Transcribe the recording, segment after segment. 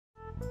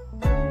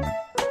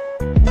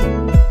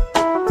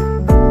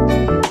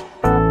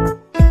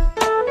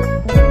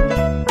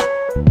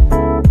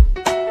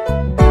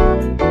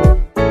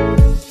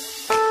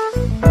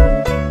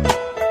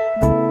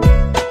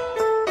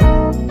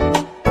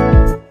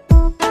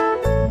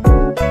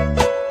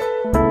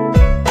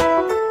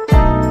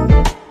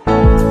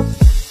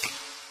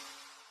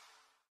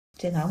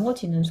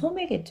나머지는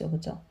소매겠죠.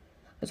 그죠?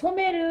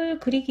 소매를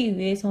그리기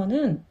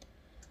위해서는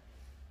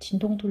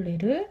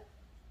진동둘레를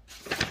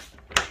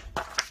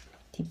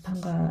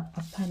뒷판과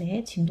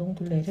앞판에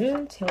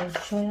진동둘레를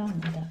재어주셔야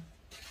합니다.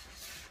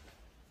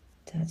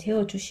 자,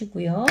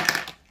 재어주시고요.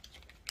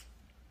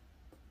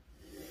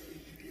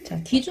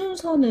 자,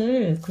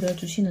 기준선을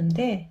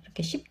그려주시는데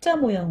이렇게 십자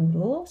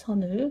모양으로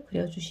선을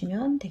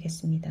그려주시면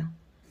되겠습니다.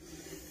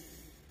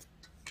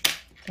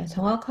 자,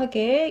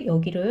 정확하게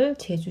여기를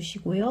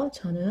재주시고요.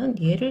 저는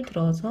예를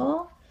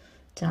들어서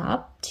자,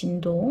 앞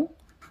진동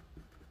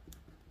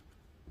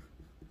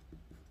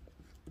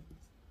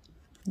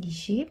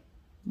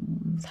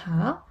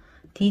 24,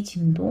 뒤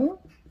진동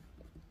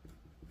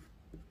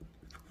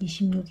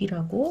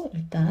 26이라고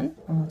일단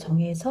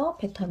정해서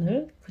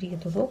패턴을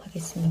그리도록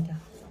하겠습니다.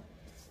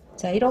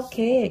 자,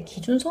 이렇게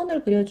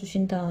기준선을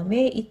그려주신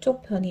다음에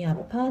이쪽 편이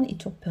앞판,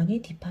 이쪽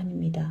편이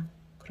뒷판입니다.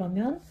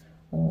 그러면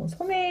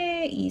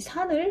소매 이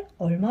산을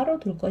얼마로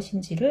둘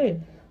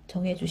것인지를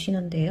정해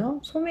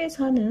주시는데요.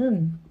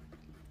 소매산은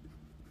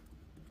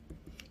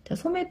자,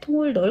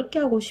 소매통을 넓게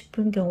하고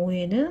싶은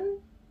경우에는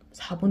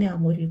 4분의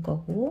아몰일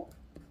거고,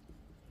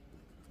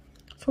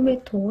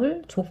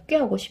 소매통을 좁게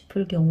하고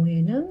싶을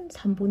경우에는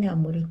 3분의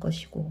아몰일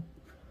것이고,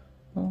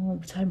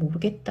 잘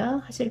모르겠다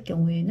하실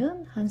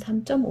경우에는 한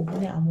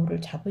 3.5분의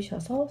아몰을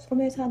잡으셔서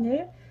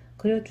소매산을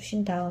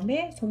그려주신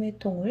다음에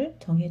소매통을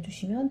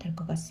정해주시면 될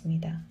것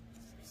같습니다.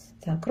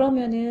 자,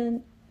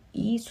 그러면은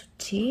이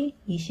수치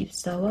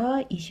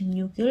 24와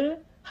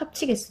 26을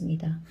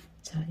합치겠습니다.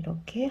 자,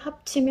 이렇게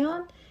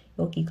합치면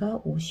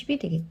여기가 50이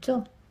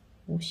되겠죠?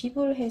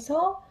 50을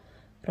해서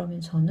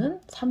그러면 저는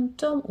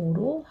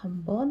 3.5로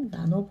한번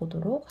나눠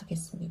보도록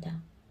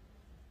하겠습니다.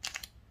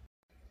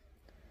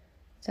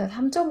 자,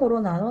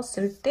 3.5로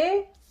나눴을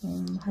때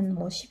한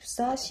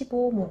 14,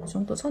 15 뭐 그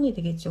정도 선이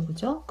되겠죠,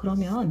 그죠?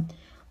 그러면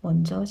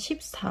먼저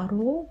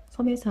 14로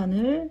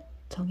소매산을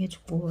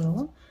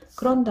정해주고요.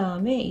 그런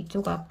다음에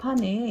이쪽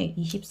앞판에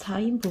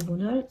 24인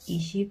부분을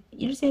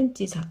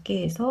 21cm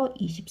작게 해서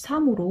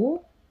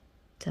 23으로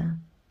자,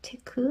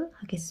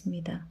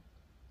 체크하겠습니다.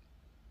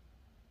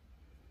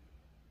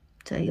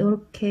 자,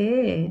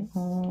 이렇게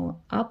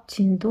앞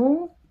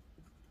진동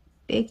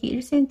빼기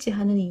 1cm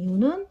하는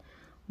이유는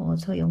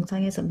저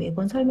영상에서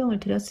매번 설명을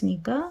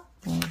드렸으니까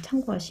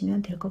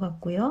참고하시면 될 것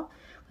같고요.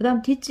 그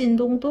다음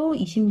뒷진동도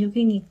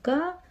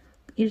 26이니까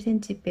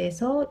 1cm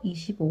빼서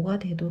 25가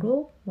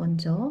되도록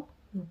먼저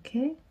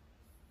이렇게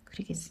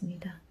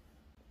그리겠습니다.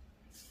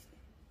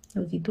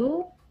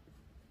 여기도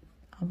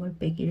아몰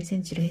빼기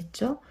 1cm를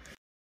했죠.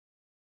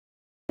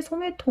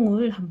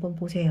 소매통을 한번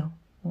보세요.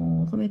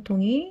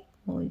 소매통이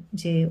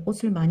이제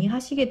옷을 많이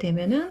하시게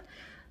되면은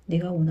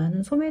내가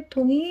원하는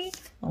소매통이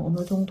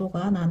어느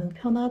정도가 나는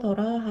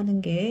편하더라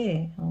하는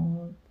게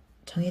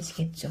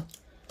정해지겠죠.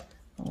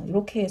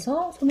 이렇게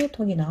해서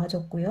소매통이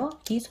나와졌고요.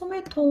 이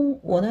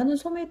소매통, 원하는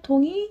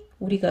소매통이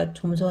우리가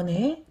좀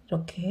전에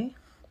이렇게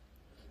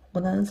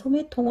원하는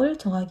소매통을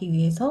정하기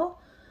위해서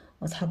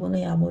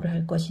 4분의 아몰을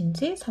할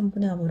것인지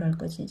 3분의 아몰을 할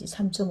것인지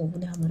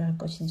 3.5분의 아몰을 할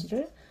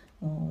것인지를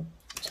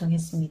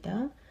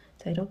정했습니다.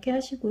 자, 이렇게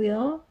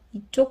하시고요.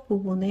 이쪽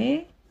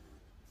부분에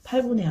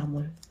 8분의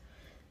아몰.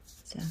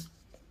 자,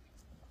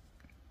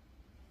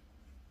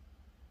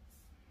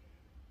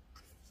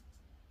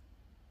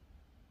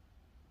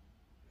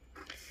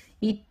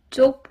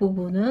 이쪽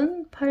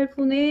부분은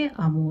 8분의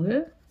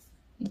아몰,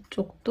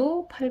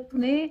 이쪽도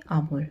 8분의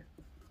아몰,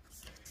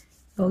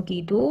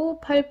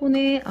 여기도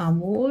 8분의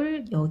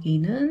아몰,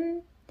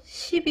 여기는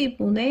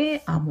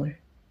 12분의 아몰,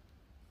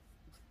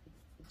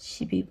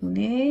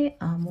 12분의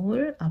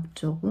아몰,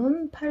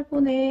 앞쪽은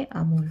 8분의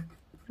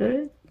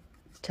아몰을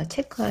자,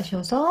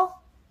 체크하셔서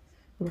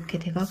이렇게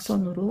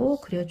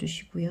대각선으로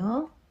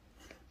그려주시고요.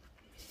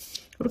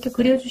 이렇게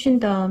그려주신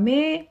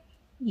다음에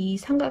이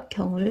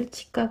삼각형을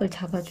직각을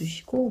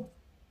잡아주시고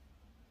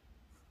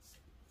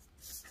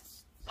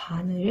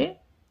반을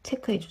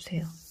체크해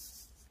주세요.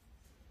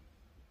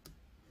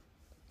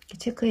 이렇게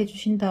체크해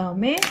주신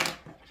다음에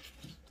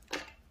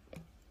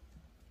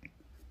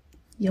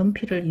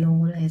연필을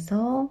이용을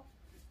해서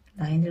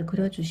라인을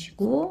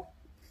그려주시고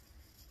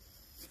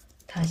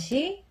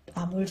다시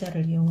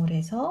아몰자를 이용을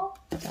해서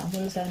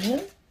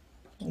아몰자는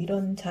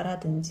이런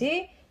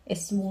자라든지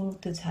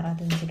S모드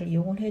자라든지를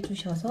이용을 해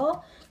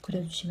주셔서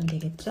그려주시면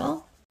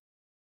되겠죠.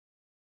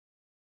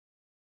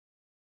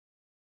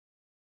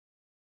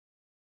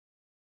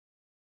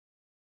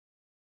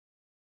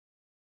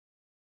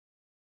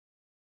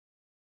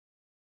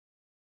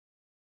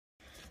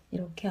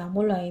 이렇게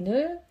아몰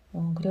라인을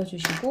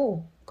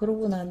그려주시고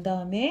그러고 난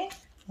다음에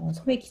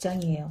소매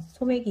기장이에요.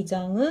 소매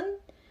기장은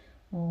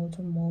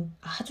좀 뭐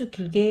아주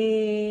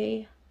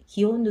길게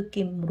귀여운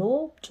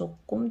느낌으로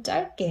조금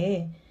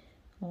짧게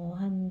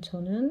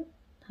저는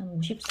한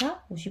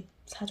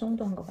 54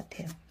 정도 한 것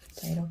같아요.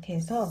 자, 이렇게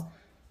해서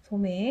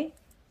소매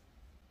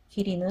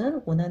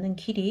길이는 원하는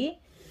길이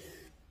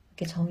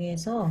이렇게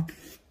정해서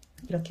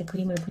이렇게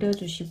그림을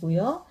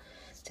그려주시고요.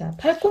 자,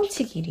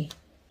 팔꿈치 길이.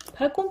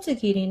 팔꿈치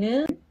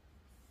길이는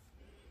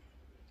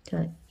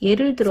자,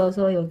 예를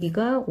들어서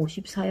여기가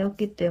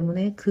 54였기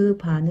때문에 그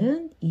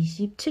반은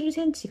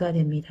 27cm가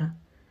됩니다.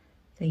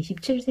 자,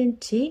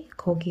 27cm,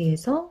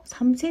 거기에서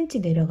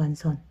 3cm 내려간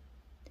선.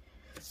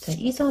 자,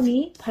 이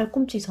선이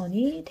팔꿈치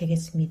선이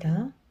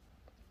되겠습니다.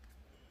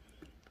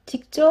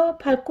 직접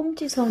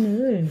팔꿈치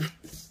선을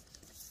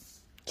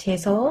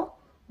재서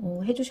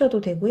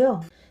해주셔도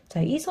되고요.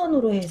 자, 이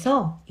선으로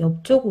해서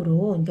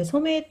옆쪽으로, 그러니까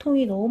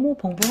소매통이 너무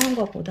벙벙한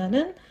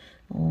것보다는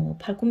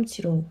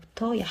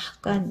팔꿈치로부터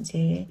약간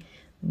이제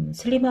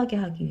슬림하게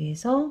하기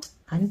위해서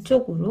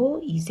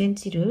안쪽으로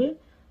 2cm를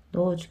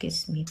넣어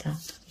주겠습니다.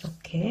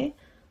 이렇게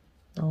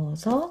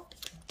넣어서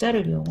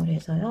육자를 이용을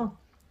해서요.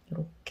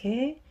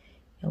 이렇게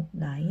옆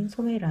라인,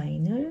 소매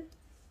라인을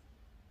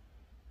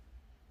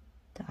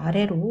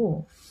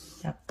아래로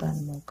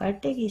약간 뭐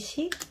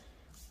깔때기식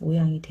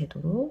모양이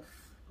되도록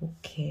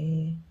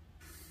이렇게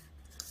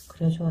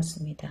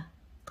그려주었습니다.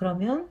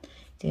 그러면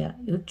이제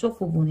이쪽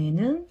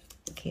부분에는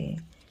이렇게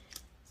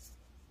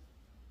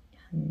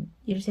한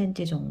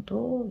 1cm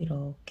정도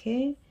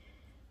이렇게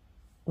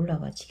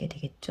올라가지게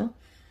되겠죠.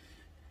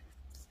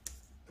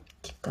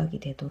 직각이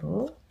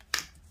되도록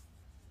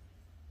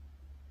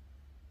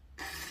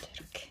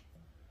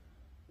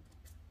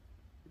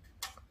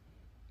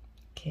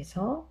이렇게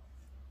해서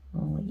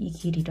이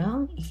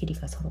길이랑 이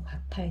길이가 서로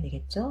같아야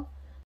되겠죠.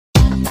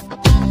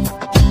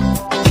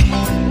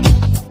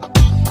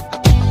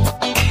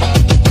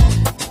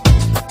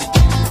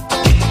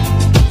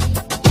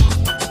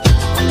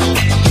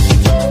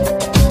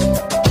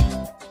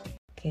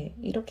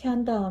 이렇게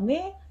한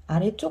다음에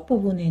아래쪽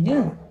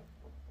부분에는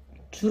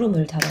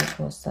주름을 잡아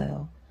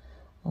주었어요.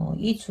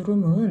 이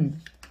주름은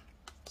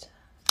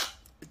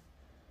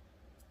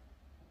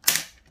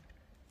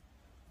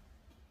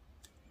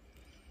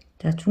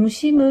자,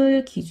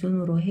 중심을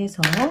기준으로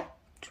해서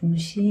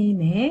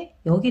중심에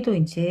여기도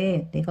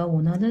이제 내가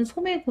원하는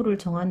소매구를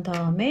정한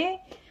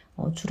다음에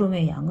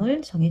주름의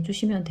양을 정해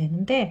주시면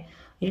되는데,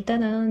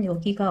 일단은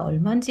여기가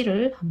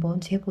얼마인지를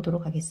한번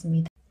재보도록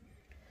하겠습니다.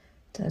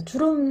 자,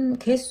 주름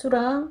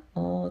개수랑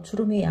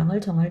주름의 양을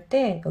정할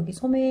때 여기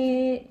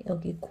소매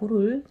여기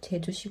구를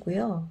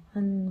재주시고요.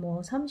 한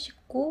뭐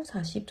 39,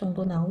 40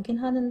 정도 나오긴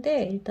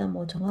하는데, 일단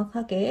뭐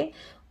정확하게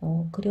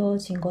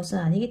그려진 것은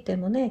아니기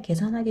때문에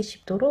계산하기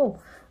쉽도록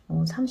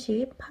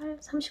 38,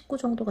 39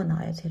 정도가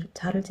나와요.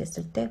 자를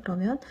쟀을 때.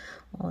 그러면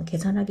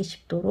계산하기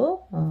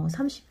쉽도록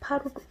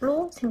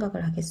 38로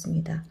생각을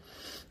하겠습니다.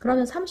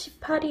 그러면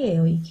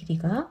 38이에요. 이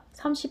길이가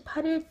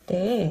 38일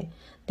때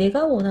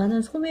내가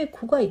원하는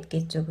소매구가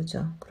있겠죠,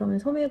 그죠? 그러면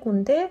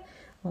소매구인데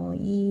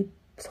이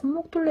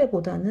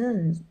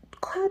손목둘레보다는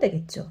커야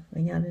되겠죠.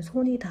 왜냐하면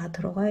손이 다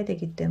들어가야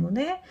되기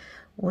때문에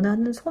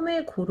원하는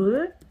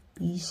소매구를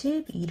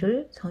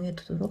 22를 정해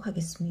두도록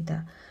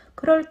하겠습니다.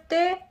 그럴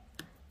때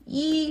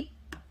이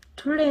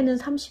둘레는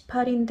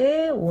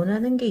 38인데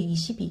원하는 게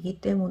 22이기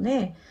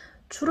때문에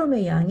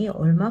주름의 양이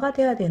얼마가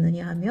돼야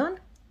되느냐 하면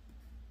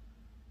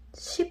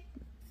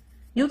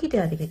 16이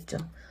돼야 되겠죠.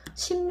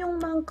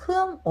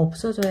 16만큼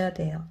없어져야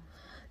돼요.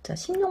 자,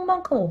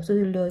 16만큼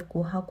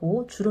없어지려고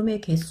하고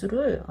주름의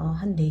개수를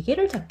한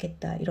 4개를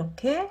잡겠다.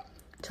 이렇게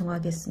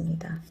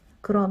정하겠습니다.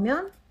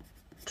 그러면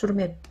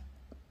주름의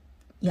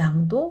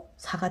양도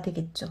 4가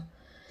되겠죠.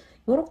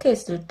 이렇게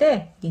했을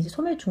때 이제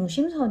소매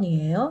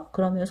중심선이에요.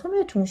 그러면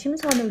소매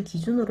중심선을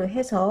기준으로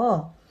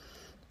해서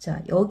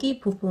자, 여기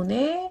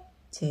부분에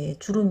이제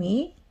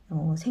주름이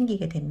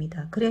생기게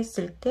됩니다.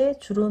 그랬을 때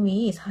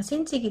주름이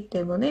 4cm이기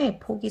때문에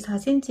폭이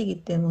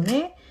 4cm이기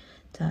때문에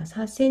자,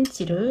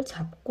 4cm를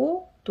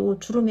잡고 또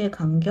주름의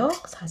간격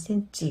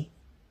 4cm,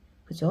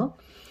 그죠?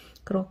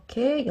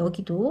 그렇게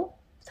여기도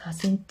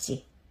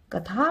 4cm.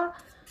 그러니까 다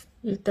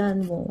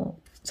일단 뭐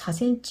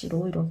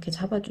 4cm로 이렇게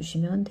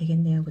잡아주시면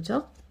되겠네요,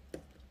 그죠?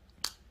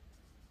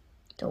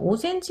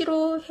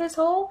 5cm로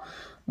해서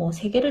뭐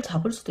 3개를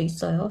잡을 수도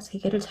있어요.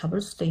 3개를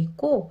잡을 수도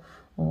있고,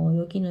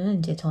 여기는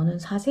이제 저는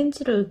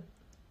 4cm를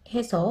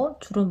해서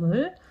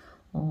주름을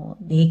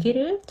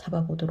 4개를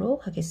잡아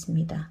보도록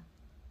하겠습니다.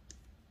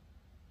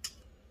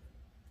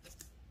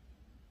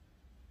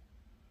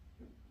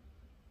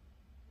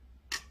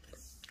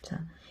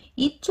 자,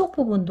 이쪽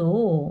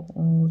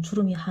부분도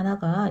주름이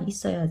하나가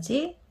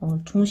있어야지,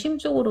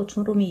 중심적으로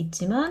주름이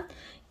있지만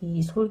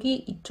이 솔기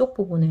이쪽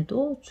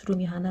부분에도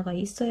주름이 하나가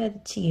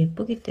있어야지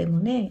예쁘기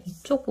때문에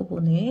이쪽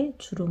부분에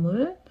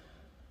주름을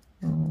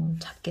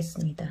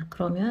잡겠습니다.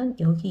 그러면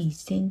여기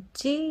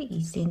 2cm,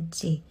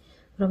 2cm.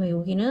 그러면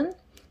여기는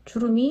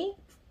주름이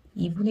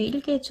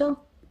 2분의 1개죠.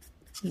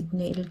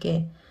 2분의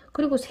 1개.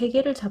 그리고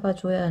 3개를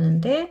잡아줘야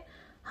하는데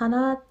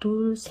하나,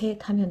 둘,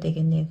 셋 하면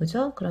되겠네요.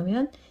 그죠?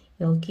 그러면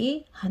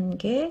여기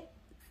 1개,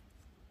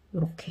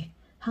 이렇게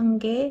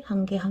 1개,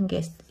 1개,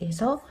 1개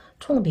해서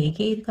총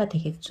 4개가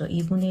되겠죠.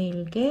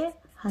 2분의 1개,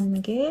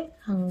 1개,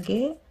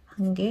 1개,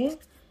 1개,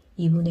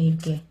 2분의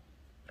 1개.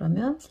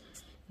 그러면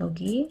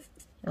여기,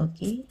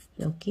 여기,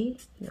 여기,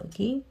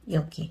 여기,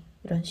 여기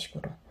이런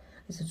식으로.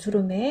 그래서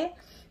주름의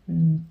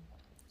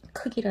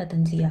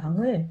크기라든지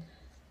양을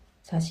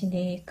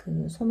자신의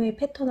그 소매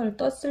패턴을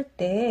떴을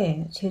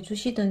때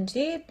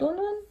재주시든지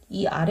또는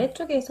이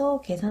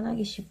아래쪽에서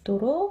계산하기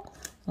쉽도록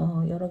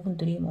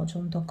여러분들이 뭐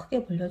좀 더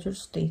크게 벌려줄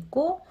수도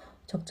있고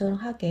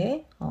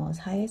적절하게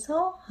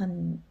 4에서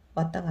한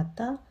왔다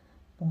갔다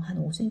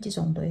한 5cm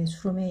정도의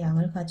수름의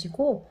양을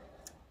가지고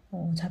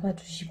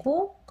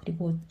잡아주시고,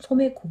 그리고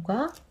소매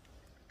고가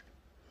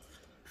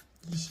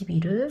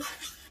 21을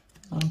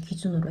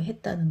기준으로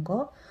했다는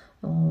거,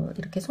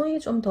 이렇게 손이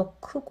좀 더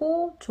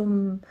크고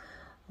좀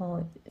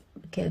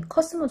이렇게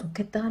컸으면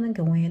좋겠다 하는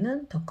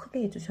경우에는 더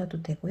크게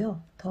해주셔도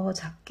되고요. 더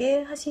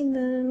작게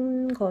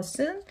하시는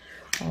것은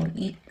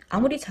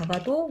아무리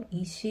작아도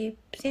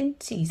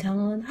 20cm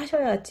이상은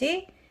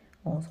하셔야지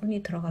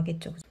손이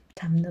들어가겠죠.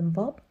 잡는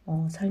법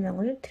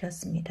설명을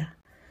드렸습니다.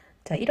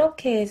 자,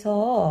 이렇게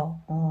해서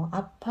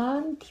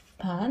앞판,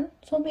 뒷판,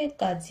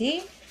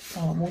 소매까지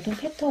모든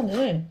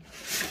패턴을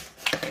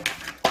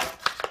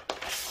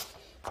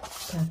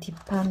자,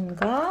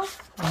 뒷판과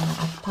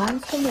앞판,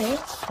 소매,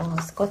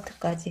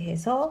 스커트까지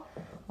해서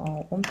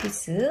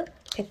원피스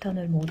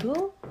패턴을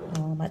모두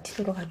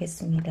마치도록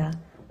하겠습니다.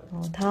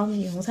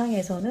 다음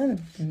영상에서는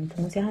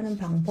봉제하는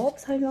방법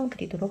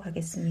설명드리도록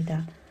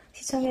하겠습니다.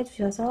 시청해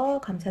주셔서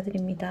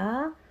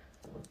감사드립니다.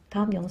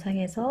 다음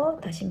영상에서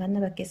다시 만나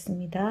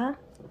뵙겠습니다.